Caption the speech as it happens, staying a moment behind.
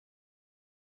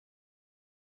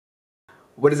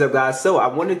What is up, guys? So I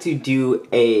wanted to do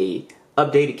a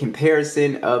updated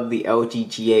comparison of the LG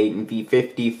G8 and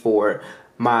V50 for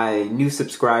my new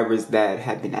subscribers that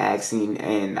have been asking,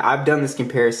 and I've done this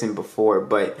comparison before,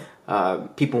 but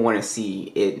people want to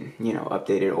see it,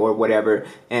 updated or whatever.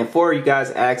 And for you guys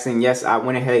asking, yes, I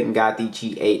went ahead and got the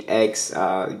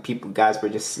G8X. Guys were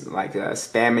just like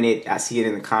spamming it. I see it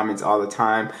in the comments all the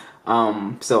time.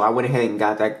 So I went ahead and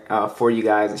got that for you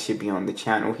guys. It should be on the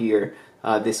channel here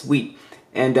this week.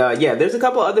 And yeah, there's a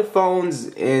couple other phones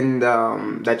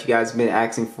that you guys have been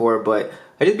asking for, but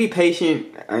I just be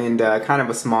patient, and kind of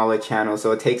a smaller channel,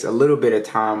 so it takes a little bit of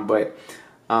time, but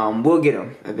we'll get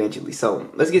them eventually.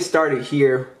 So let's get started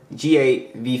here.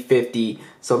 G8, V50.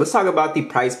 So let's talk about the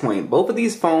price point. Both of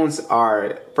these phones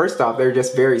are, first off, they're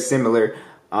just very similar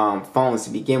phones to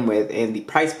begin with, and the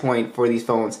price point for these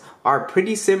phones are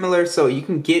pretty similar. So you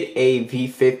can get a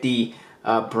V50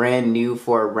 brand new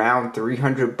for around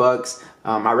 300 bucks.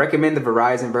 I recommend the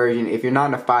Verizon version. If you're not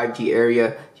in a 5G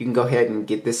area, you can go ahead and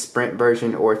get this Sprint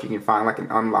version, or if you can find like an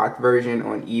unlocked version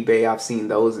on eBay, I've seen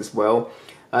those as well.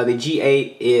 The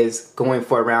G8 is going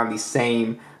for around the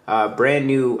same, brand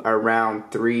new,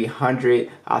 around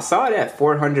 300. I saw it at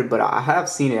 400, but I have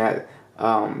seen it at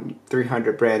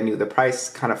 300 brand new. The price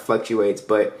kind of fluctuates,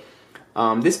 but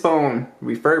this phone,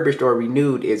 refurbished or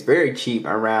renewed, is very cheap,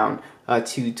 around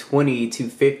 220,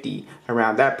 250,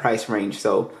 around that price range.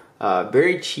 So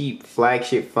very cheap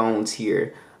flagship phones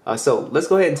here. So let's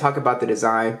go ahead and talk about the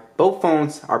design. Both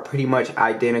phones are pretty much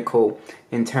identical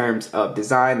in terms of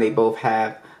design. They both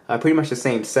have pretty much the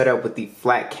same setup with the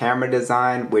flat camera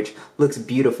design, which looks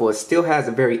beautiful. It still has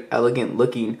a very elegant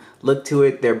looking look to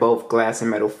it. They're both glass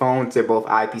and metal phones. They're both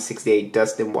IP68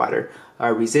 dust and water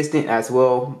resistant as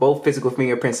well. Both physical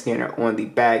fingerprint scanner on the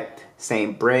back,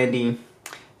 same branding,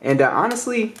 and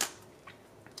honestly,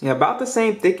 about the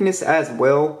same thickness as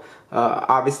well.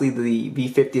 Obviously the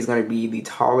V50 is going to be the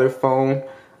taller phone,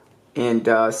 and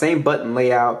same button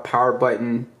layout, power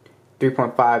button,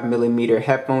 3.5mm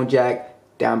headphone jack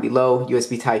down below,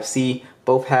 USB Type-C.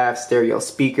 Both have stereo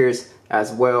speakers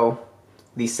as well,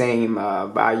 the same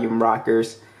volume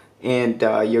rockers, and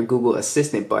your Google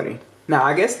Assistant button. Now,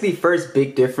 I guess the first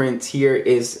big difference here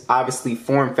is obviously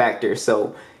form factor.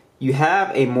 So you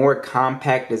have a more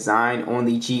compact design on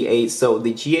the G8. So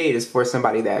the G8 is for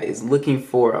somebody that is looking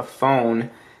for a phone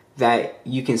that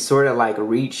you can sort of like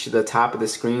reach the top of the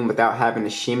screen without having to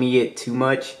shimmy it too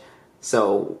much.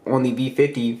 So on the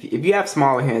V50, if you have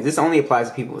smaller hands, this only applies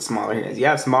to people with smaller hands. You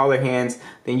have smaller hands,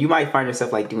 then you might find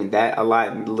yourself like doing that a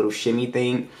lot, the little shimmy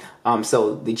thing.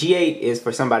 So the G8 is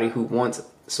for somebody who wants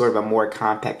sort of a more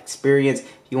compact experience. If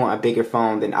you want a bigger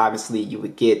phone, then obviously you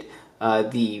would get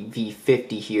the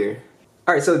V50 here.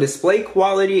 Alright, so display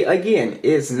quality, again,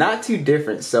 is not too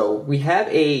different. So we have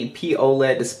a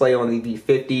POLED display on the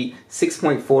V50,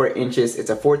 6.4 inches. It's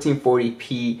a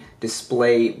 1440p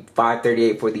display,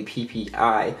 538 for the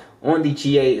PPI. On the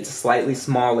G8, it's slightly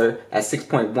smaller at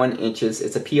 6.1 inches.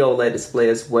 It's a POLED display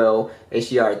as well,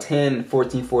 HDR10,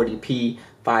 1440p,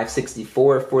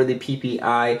 564 for the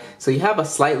PPI. So you have a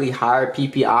slightly higher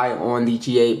PPI on the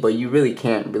G8, but you really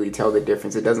can't really tell the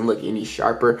difference. It doesn't look any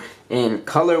sharper. And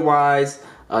color wise,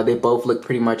 they both look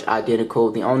pretty much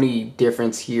identical. The only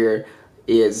difference here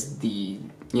is the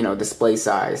display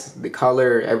size. The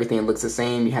color, everything looks the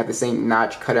same. You have the same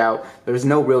notch cut out. There's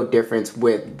no real difference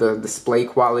with the display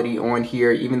quality on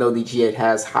here. Even though the G8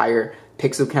 has higher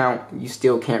pixel count, you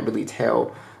still can't really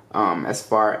tell as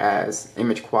far as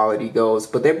image quality goes.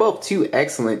 But they're both two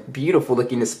excellent, beautiful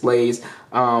looking displays.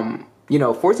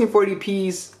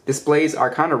 1440p's displays are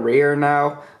kind of rare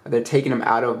now. They're taking them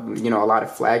out of a lot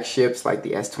of flagships like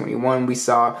the S21 we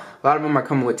saw. A lot of them are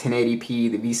coming with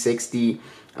 1080p, the V60.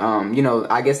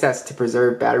 I guess that's to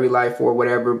preserve battery life or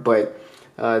whatever, but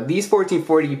these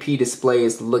 1440p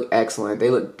displays look excellent. They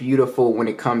look beautiful when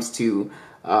it comes to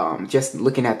just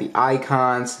looking at the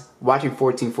icons. Watching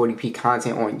 1440p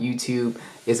content on YouTube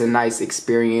is a nice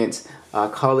experience.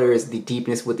 Colors, the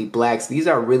deepness with the blacks, these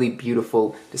are really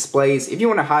beautiful displays. If you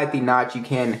want to hide the notch, you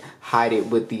can hide it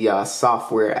with the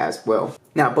software as well.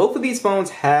 Now, both of these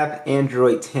phones have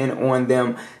Android 10 on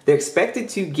them. They're expected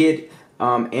to get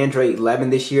Android 11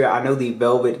 this year. I know the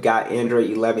Velvet got Android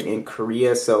 11 in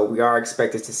Korea, so we are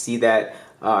expected to see that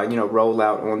roll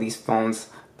out on these phones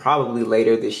probably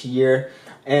later this year.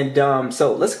 And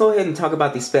so let's go ahead and talk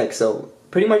about the specs. So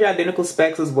pretty much identical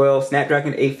specs as well.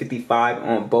 Snapdragon 855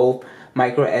 on both.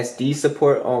 Micro SD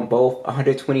support on both.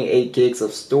 128 gigs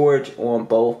of storage on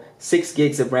both. 6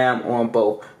 gigs of RAM on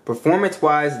both. Performance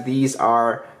wise, these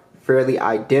are fairly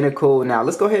identical. Now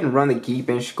let's go ahead and run the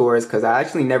Geekbench scores because I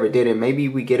actually never did it. Maybe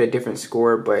we get a different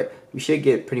score, but we should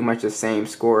get pretty much the same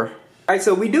score. Alright,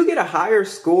 so we do get a higher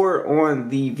score on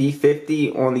the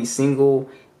V50 on the single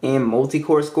and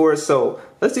multi-core scores. So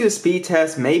let's do a speed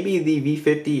test. Maybe the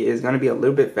V50 is going to be a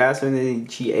little bit faster than the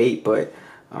G8, but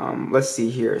let's see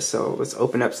here. So let's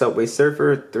open up Subway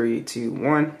Surfer. 3, 2,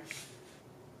 1.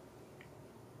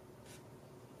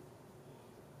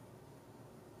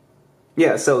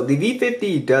 Yeah, so the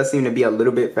V50 does seem to be a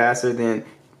little bit faster than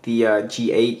the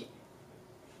G8,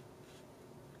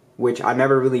 which I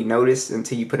never really noticed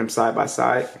until you put them side by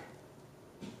side.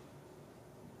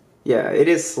 Yeah, it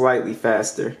is slightly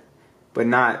faster, but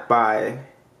not by,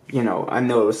 you know, a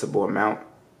noticeable amount.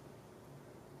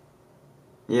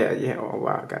 Yeah, oh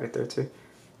wow, I got it there too.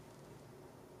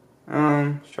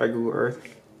 Let's try Google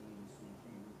Earth.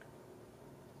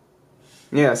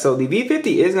 Yeah, so the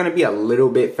V50 is going to be a little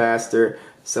bit faster,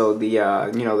 so the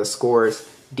you know, the scores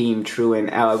deemed true.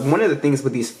 And one of the things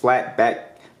with these flat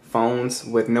back phones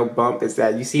with no bump is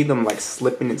that you see them like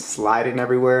slipping and sliding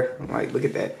everywhere. Like, look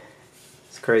at that,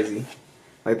 it's crazy.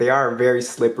 Like, they are very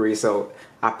slippery, so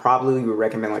I probably would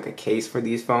recommend like a case for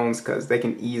these phones because they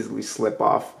can easily slip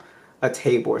off a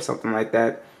table or something like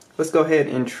that. Let's go ahead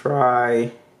and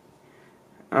try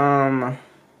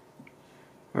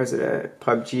where's it at?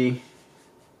 PUBG.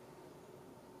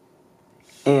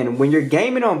 And when you're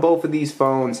gaming on both of these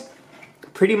phones,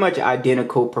 pretty much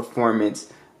identical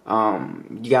performance.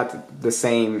 You got the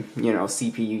same, you know,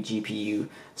 CPU, GPU.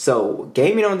 So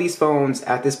gaming on these phones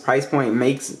at this price point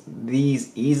makes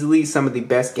these easily some of the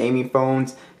best gaming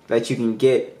phones that you can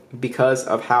get because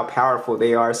of how powerful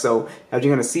they are. So as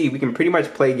you're gonna see, we can pretty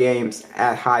much play games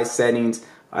at high settings,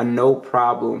 no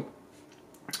problem.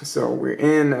 So we're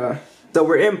in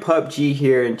PUBG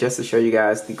here, and just to show you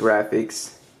guys the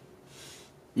graphics,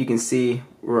 you can see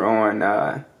we're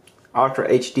on Ultra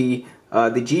HD.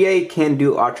 The G8 can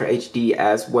do Ultra HD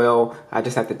as well. I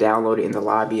just have to download it in the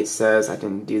lobby. It says I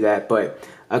didn't do that, but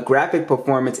graphic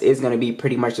performance is going to be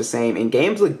pretty much the same. And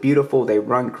games look beautiful. They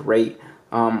run great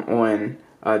on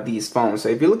these phones. So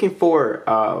if you're looking for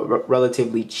a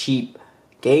relatively cheap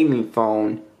gaming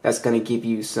phone that's going to give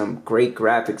you some great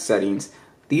graphic settings,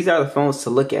 these are the phones to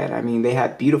look at. I mean, they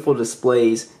have beautiful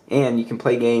displays, and you can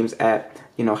play games at,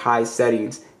 you know, high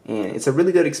settings. And it's a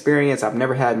really good experience. I've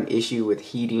never had an issue with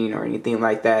heating or anything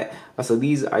like that. So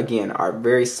these, again, are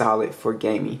very solid for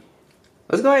gaming.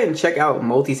 Let's go ahead and check out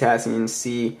multitasking and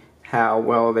see how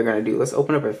well they're going to do. Let's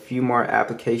open up a few more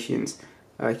applications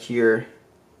here.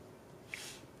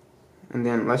 And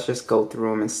then let's just go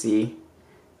through them and see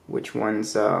which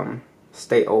ones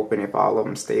stay open, if all of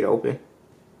them stayed open.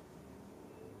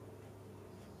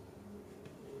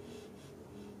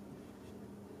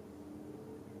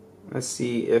 Let's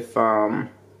see if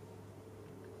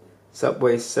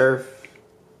Subway Surf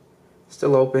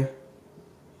still open.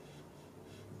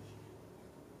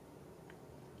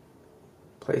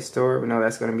 Play Store, we know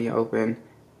that's going to be open.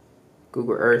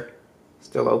 Google Earth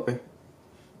still open.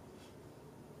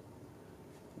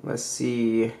 Let's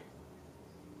see.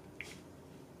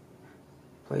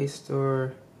 Play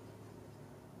Store.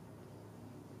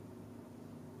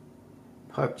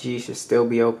 PUBG should still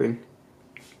be open.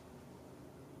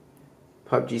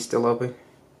 PUBG still open.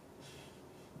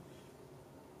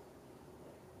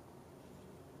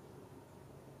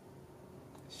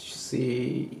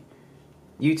 See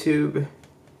YouTube.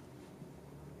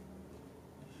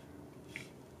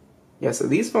 Yeah, so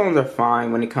these phones are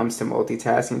fine when it comes to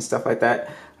multitasking and stuff like that.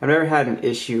 I've never had an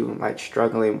issue like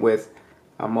struggling with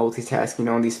multitasking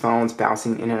on these phones,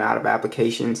 bouncing in and out of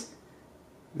applications.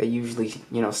 They usually,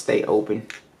 you know, stay open.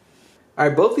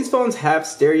 Alright, both these phones have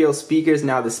stereo speakers.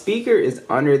 Now the speaker is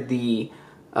under the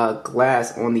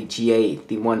glass on the G8,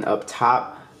 the one up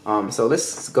top. So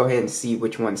let's go ahead and see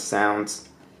which one sounds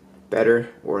better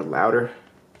or louder.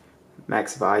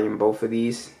 Max volume both of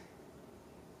these.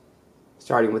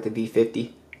 Starting with the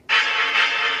V50.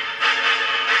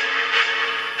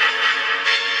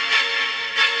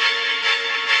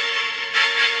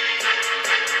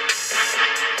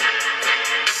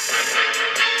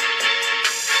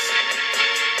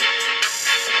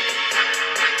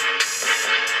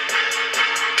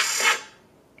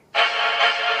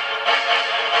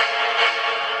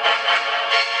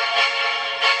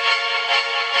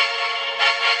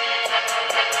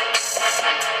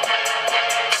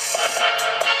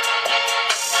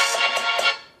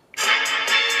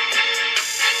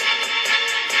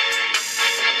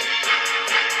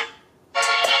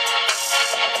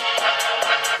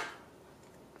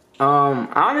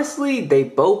 Honestly, they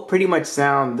both pretty much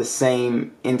sound the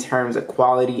same in terms of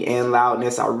quality and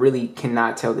loudness. I really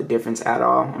cannot tell the difference at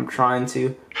all. I'm trying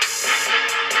to.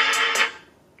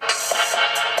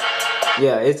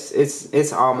 Yeah,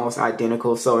 it's almost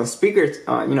identical. So in speakers,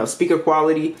 speaker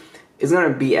quality is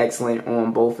gonna be excellent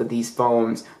on both of these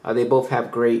phones. They both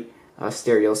have great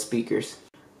stereo speakers.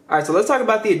 All right, so let's talk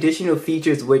about the additional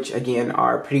features, which again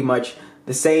are pretty much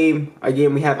the same.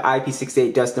 Again, we have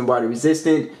IP68 dust and water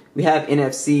resistant. We have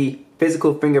NFC,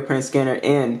 physical fingerprint scanner,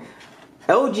 and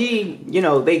LG,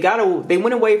 they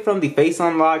went away from the face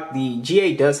unlock. The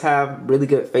GA does have really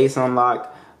good face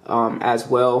unlock as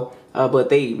well, but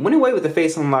they went away with the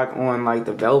face unlock on like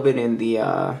the Velvet and the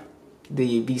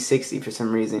V60 for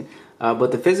some reason.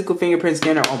 But the physical fingerprint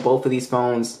scanner on both of these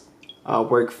phones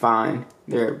work fine.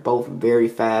 They're both very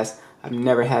fast. I've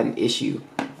never had an issue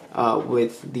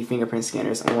with the fingerprint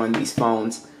scanners on these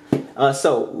phones.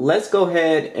 So let's go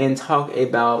ahead and talk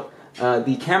about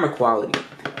the camera quality.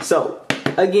 So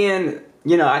again,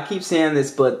 I keep saying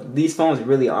this, but these phones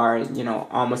really are,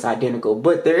 almost identical.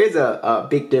 But there is a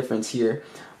big difference here.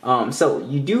 So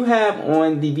you do have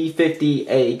on the V50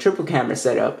 a triple camera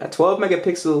setup, a 12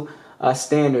 megapixel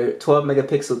standard, 12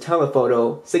 megapixel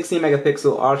telephoto, 16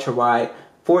 megapixel ultra wide,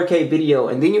 4K video,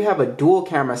 and then you have a dual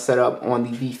camera setup on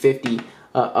the V50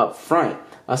 up front.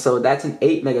 So that's an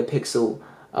 8 megapixel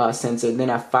sensor,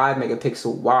 then a 5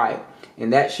 megapixel wide,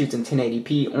 and that shoots in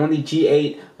 1080p. On the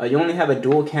G8, you only have a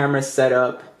dual camera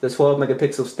setup, the 12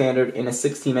 megapixel standard, and a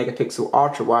 16 megapixel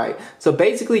ultra wide. So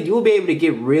basically, you will be able to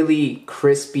get really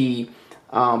crispy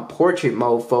portrait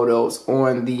mode photos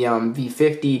on the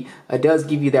V50. It does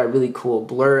give you that really cool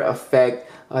blur effect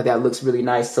that looks really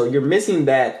nice. So you're missing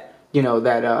that,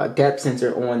 that depth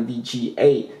sensor on the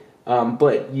G8.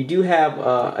 But you do have,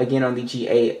 again, on the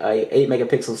G8, a 8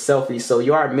 megapixel selfie. So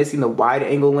you are missing the wide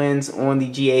angle lens on the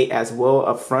G8 as well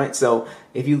up front. So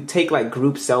if you take like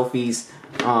group selfies,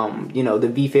 the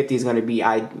V50 is going to be,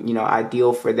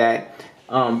 ideal for that.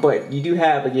 But you do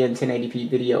have, again, 1080p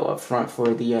video up front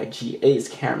for the G8's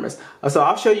cameras. So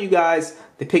I'll show you guys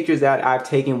the pictures that I've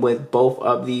taken with both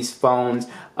of these phones.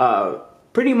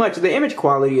 Pretty much the image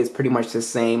quality is pretty much the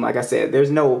same. Like I said, there's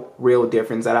no real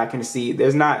difference that I can see.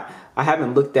 I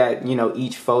haven't looked at,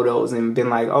 each photos and been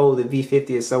like, oh, the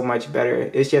V50 is so much better.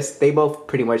 It's just they both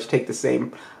pretty much take the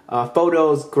same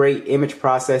photos, great image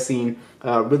processing,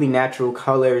 really natural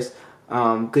colors,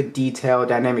 good detail,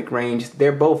 dynamic range.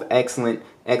 They're both excellent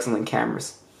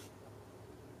cameras.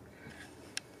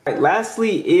 All right,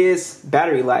 lastly is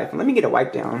battery life. Let me get a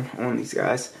wipe down on these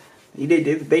guys. They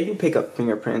do pick up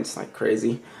fingerprints like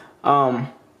crazy.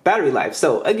 Battery life.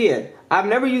 So again, I've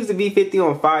never used the V50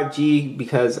 on 5G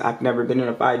because I've never been in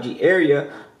a 5G area.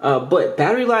 But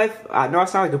battery life, I know I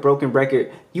sound like a broken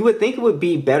record. You would think it would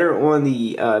be better on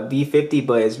the V50,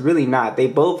 but it's really not. They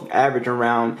both average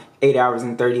around 8 hours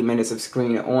and 30 minutes of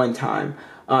screen on time.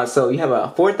 So you have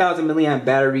a 4,000 milliamp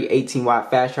battery, 18 watt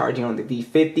fast charging on the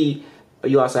V50.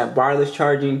 You also have wireless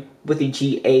charging with the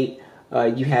G8.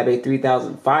 You have a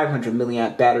 3,500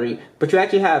 milliamp battery, but you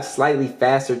actually have slightly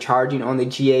faster charging on the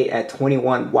G8 at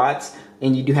 21 watts,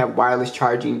 and you do have wireless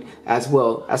charging as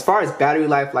well. As far as battery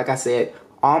life, like I said,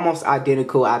 almost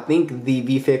identical. I think the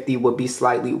V50 would be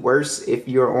slightly worse if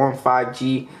you're on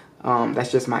 5G.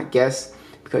 That's just my guess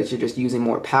because you're just using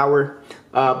more power.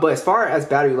 But as far as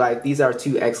battery life, these are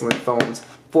two excellent phones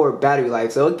for battery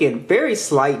life. So again, very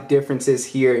slight differences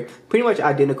here, pretty much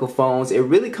identical phones. It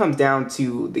really comes down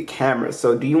to the camera.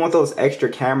 So do you want those extra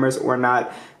cameras or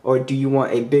not? Or do you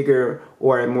want a bigger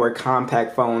or a more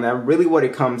compact phone? That's really what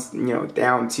it comes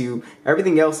down to.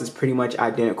 Everything else is pretty much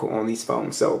identical on these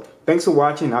phones. So thanks for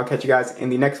watching. I'll catch you guys in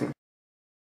the next one.